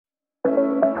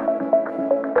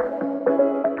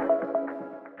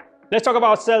Let's talk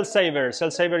about Cell Saver. Cell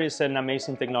Saver is an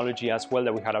amazing technology as well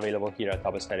that we had available here at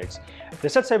Top Aesthetics. The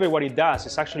Cell Saver, what it does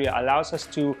is actually allows us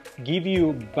to give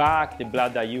you back the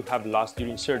blood that you have lost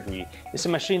during surgery. It's a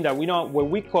machine that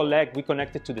when we connect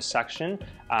it to the suction,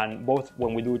 and both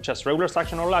when we do just regular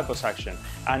suction or liposuction,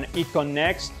 and it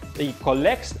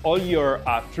collects all your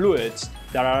fluids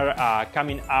that are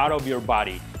coming out of your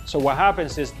body. So what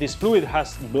happens is this fluid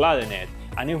has blood in it,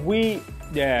 and if we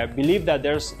believe that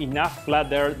there's enough blood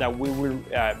there that we will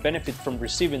benefit from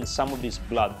receiving some of this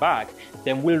blood back,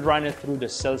 then we'll run it through the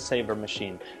Cell Saver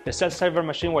machine. The Cell Saver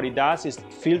machine, what it does is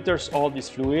filters all this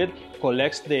fluid,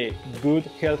 collects the good,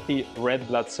 healthy red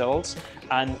blood cells,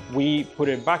 and we put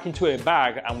it back into a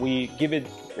bag and we give it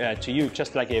to you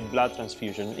just like a blood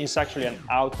transfusion. It's actually an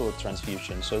auto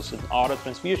transfusion. So it's an auto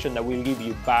transfusion that will give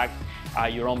you back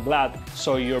your own blood,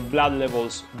 so your blood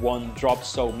levels won't drop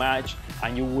so much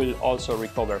and you will also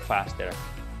recover faster.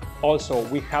 Also,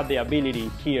 we have the ability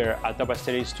here at Top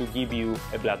Aesthetics to give you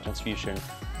a blood transfusion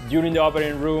during the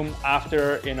operating room,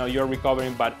 after you're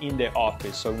recovering, but in the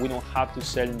office, so we don't have to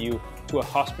send you to a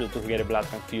hospital to get a blood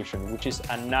transfusion, which is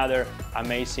another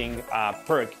amazing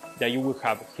perk that you will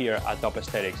have here at Top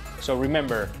Aesthetics. So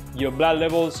remember, your blood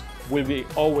levels will be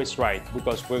always right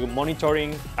because we're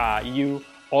monitoring you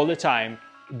all the time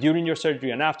during your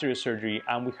surgery and after your surgery,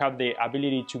 and we have the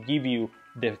ability to give you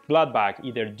the blood back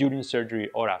either during surgery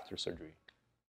or after surgery.